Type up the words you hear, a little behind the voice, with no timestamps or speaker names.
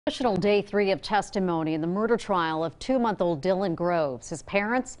Traditional day 3 of testimony in the murder trial of 2-month-old Dylan Groves. His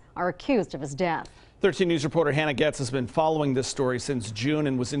parents are accused of his death. 13 News reporter Hannah Getz has been following this story since June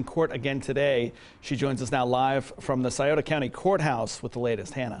and was in court again today. She joins us now live from the Scioto County Courthouse with the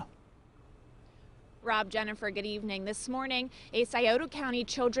latest. Hannah. Rob, Jennifer, good evening. This morning, a Scioto County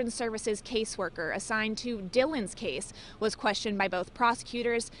Children's Services caseworker assigned to Dylan's case was questioned by both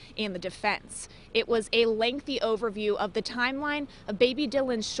prosecutors and the defense. It was a lengthy overview of the timeline of baby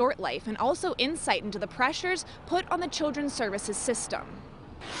Dylan's short life and also insight into the pressures put on the Children's Services system.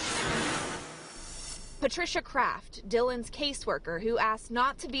 Patricia Kraft, Dylan's caseworker, who asked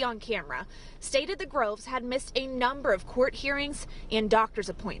not to be on camera, stated the Groves had missed a number of court hearings and doctor's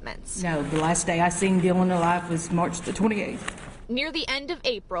appointments. No, the last day I seen Dylan alive was March the 28th. Near the end of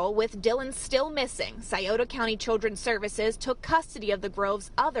April, with Dylan still missing, Scioto County Children's Services took custody of the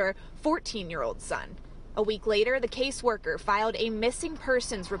Groves' other 14-year-old son. A week later, the caseworker filed a missing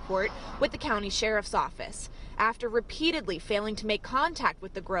persons report with the county sheriff's office after repeatedly failing to make contact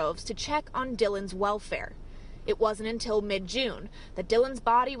with the Groves to check on Dylan's welfare. It wasn't until mid-June that Dylan's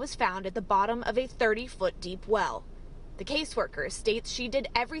body was found at the bottom of a 30-foot deep well. The caseworker states she did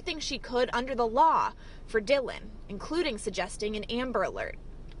everything she could under the law for Dylan, including suggesting an Amber Alert.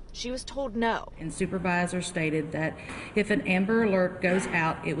 She was told no. And supervisor stated that if an Amber Alert goes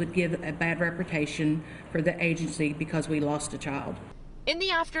out, it would give a bad reputation for the agency because we lost a child. In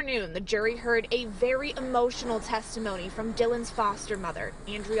the afternoon, the jury heard a very emotional testimony from Dylan's foster mother,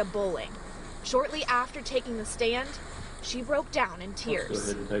 Andrea Bowling. Shortly after taking the stand, she broke down in tears. Let's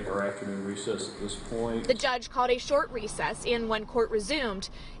go ahead and take our afternoon recess at this point. The judge called a short recess, and when court resumed,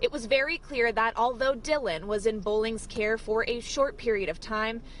 it was very clear that although Dylan was in Bowling's care for a short period of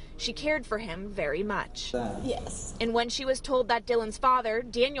time, she cared for him very much. Yes. And when she was told that Dylan's father,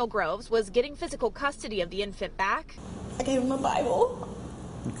 Daniel Groves, was getting physical custody of the infant back, I gave him a Bible.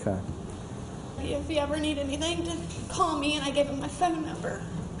 Okay. If you ever need anything, just call me, and I gave him my phone number.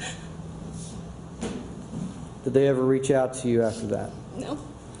 Did they ever reach out to you after that? No.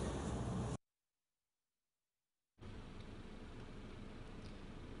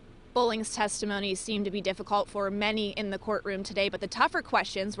 Bowling's testimony seemed to be difficult for many in the courtroom today, but the tougher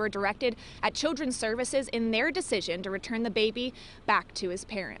questions were directed at Children's Services in their decision to return the baby back to his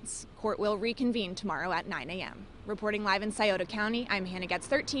parents. Court will reconvene tomorrow at 9 a.m. Reporting live in Scioto County, I'm Hannah Getz,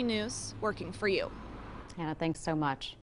 13 News, working for you. Hannah, thanks so much.